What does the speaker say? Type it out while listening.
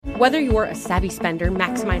Whether you're a savvy spender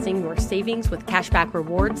maximizing your savings with cashback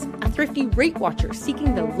rewards, a thrifty rate watcher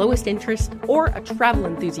seeking the lowest interest, or a travel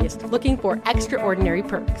enthusiast looking for extraordinary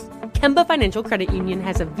perks, Kemba Financial Credit Union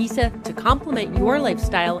has a visa to complement your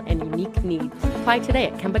lifestyle and unique needs. Apply today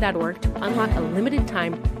at Kemba.org to unlock a limited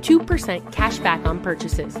time 2% cash back on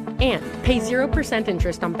purchases and pay 0%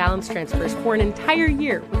 interest on balance transfers for an entire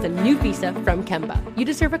year with a new visa from Kemba. You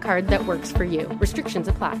deserve a card that works for you. Restrictions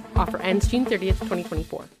apply. Offer ends June 30th,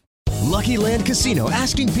 2024. Lucky Land Casino,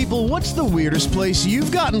 asking people, what's the weirdest place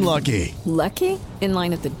you've gotten lucky? Lucky? In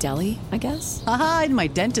line at the deli, I guess? Aha, in my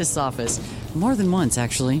dentist's office. More than once,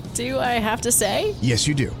 actually. Do I have to say? Yes,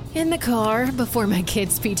 you do. In the car before my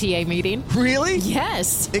kids' PTA meeting. Really?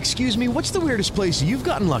 Yes. Excuse me, what's the weirdest place you've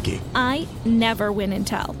gotten lucky? I never win and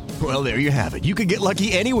tell. Well, there you have it. You can get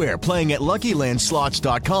lucky anywhere, playing at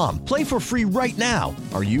LuckyLandSlots.com. Play for free right now.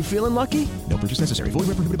 Are you feeling lucky? No purchase necessary. Void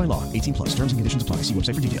where prohibited by law. 18 plus. Terms and conditions apply. See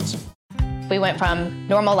website for details. We went from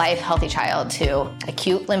normal life, healthy child to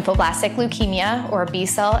acute lymphoblastic leukemia, or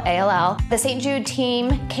B-cell ALL. The St. Jude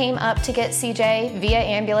team came up to get CJ via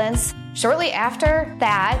ambulance. Shortly after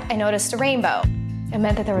that, I noticed a rainbow. It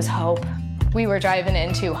meant that there was hope. We were driving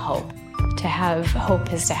into hope. To have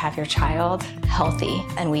hope is to have your child healthy,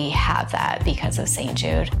 and we have that because of St.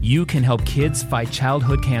 Jude. You can help kids fight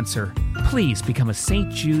childhood cancer. Please become a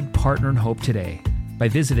St. Jude Partner in Hope today by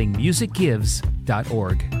visiting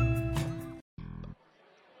musicgives.org.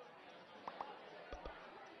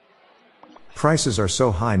 Prices are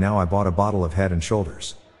so high now I bought a bottle of Head &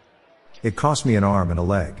 Shoulders. It cost me an arm and a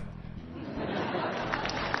leg.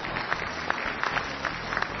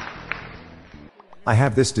 I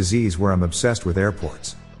have this disease where I'm obsessed with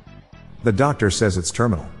airports. The doctor says it's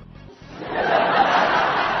terminal.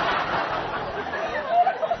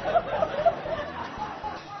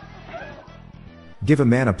 Give a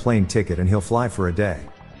man a plane ticket and he'll fly for a day.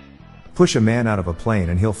 Push a man out of a plane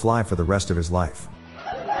and he'll fly for the rest of his life.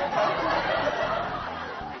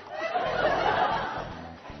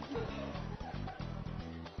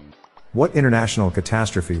 What international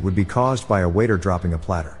catastrophe would be caused by a waiter dropping a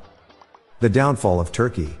platter? The downfall of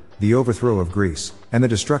Turkey, the overthrow of Greece, and the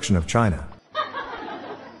destruction of China.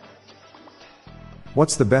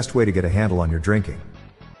 What's the best way to get a handle on your drinking?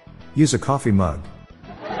 Use a coffee mug.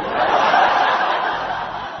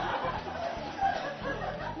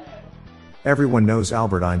 Everyone knows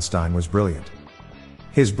Albert Einstein was brilliant.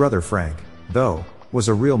 His brother Frank, though, was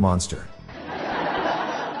a real monster.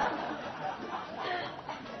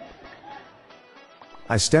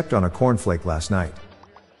 I stepped on a cornflake last night.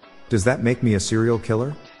 Does that make me a serial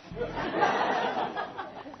killer?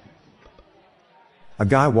 A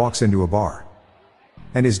guy walks into a bar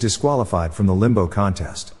and is disqualified from the limbo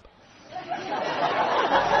contest.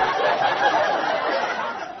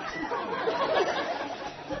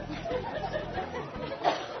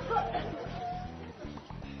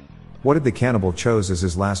 What did the cannibal choose as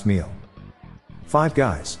his last meal? 5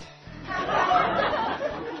 Guys.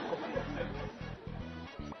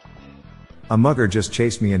 A mugger just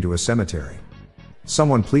chased me into a cemetery.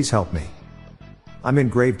 Someone please help me. I'm in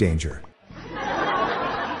grave danger.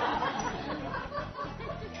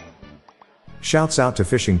 Shouts out to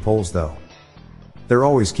fishing poles though. They're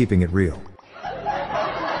always keeping it real.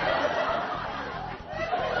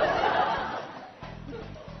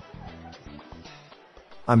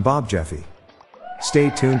 I'm Bob Jeffy. Stay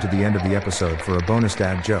tuned to the end of the episode for a bonus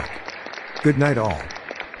dad joke. Good night all.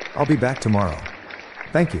 I'll be back tomorrow.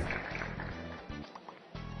 Thank you.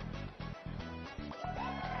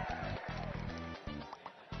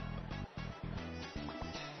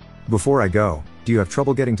 Before I go, do you have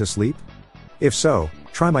trouble getting to sleep? If so,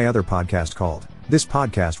 try my other podcast called This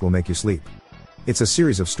Podcast Will Make You Sleep. It's a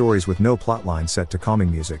series of stories with no plotline set to calming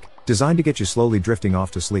music, designed to get you slowly drifting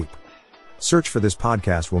off to sleep. Search for This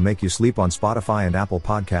Podcast Will Make You Sleep on Spotify and Apple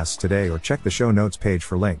Podcasts today, or check the show notes page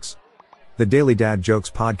for links. The Daily Dad Jokes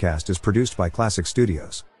podcast is produced by Classic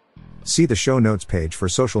Studios. See the show notes page for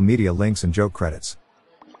social media links and joke credits.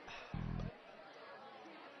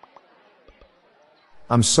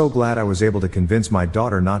 I'm so glad I was able to convince my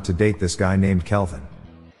daughter not to date this guy named Kelvin.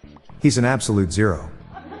 He's an absolute zero.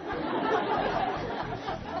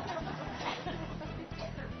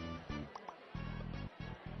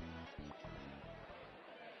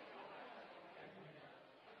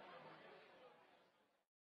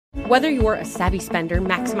 Whether you're a savvy spender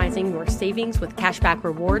maximizing your savings with cashback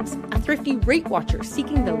rewards, a thrifty rate watcher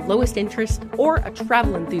seeking the lowest interest, or a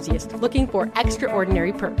travel enthusiast looking for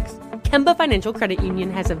extraordinary perks, Kemba Financial Credit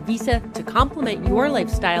Union has a visa to complement your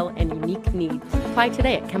lifestyle and unique needs. Apply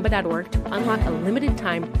today at Kemba.org to unlock a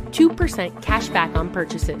limited-time 2% cash back on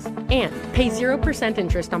purchases and pay 0%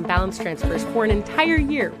 interest on balance transfers for an entire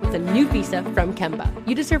year with a new visa from Kemba.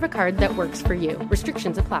 You deserve a card that works for you.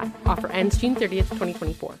 Restrictions apply. Offer ends June 30th,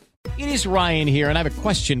 2024. It is Ryan here, and I have a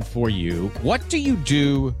question for you. What do you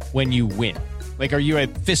do when you win? Like, are you a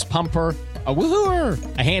fist pumper, a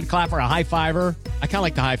woohooer, a hand clapper, a high fiver? I kind of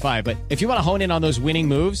like the high five, but if you want to hone in on those winning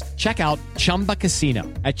moves, check out Chumba Casino.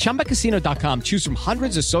 At ChumbaCasino.com, choose from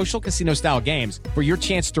hundreds of social casino-style games for your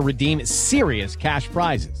chance to redeem serious cash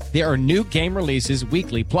prizes. There are new game releases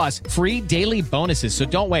weekly, plus free daily bonuses. So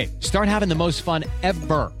don't wait. Start having the most fun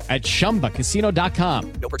ever at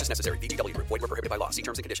ChumbaCasino.com. No purchase necessary. VGW. Void where prohibited by law. See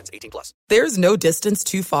terms and conditions. 18+. There's no distance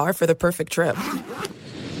too far for the perfect trip.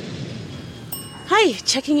 Hi,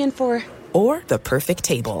 checking in for... Or the perfect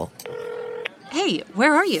table. Hey,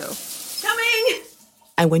 where are you? Coming!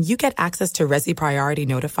 And when you get access to Resi Priority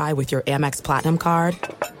Notify with your Amex Platinum card...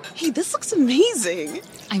 Hey, this looks amazing.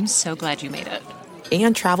 I'm so glad you made it.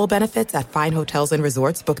 And travel benefits at fine hotels and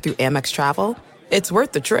resorts booked through Amex Travel, it's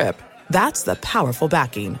worth the trip. That's the powerful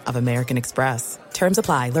backing of American Express. Terms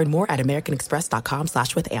apply. Learn more at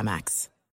americanexpress.com/withAmex.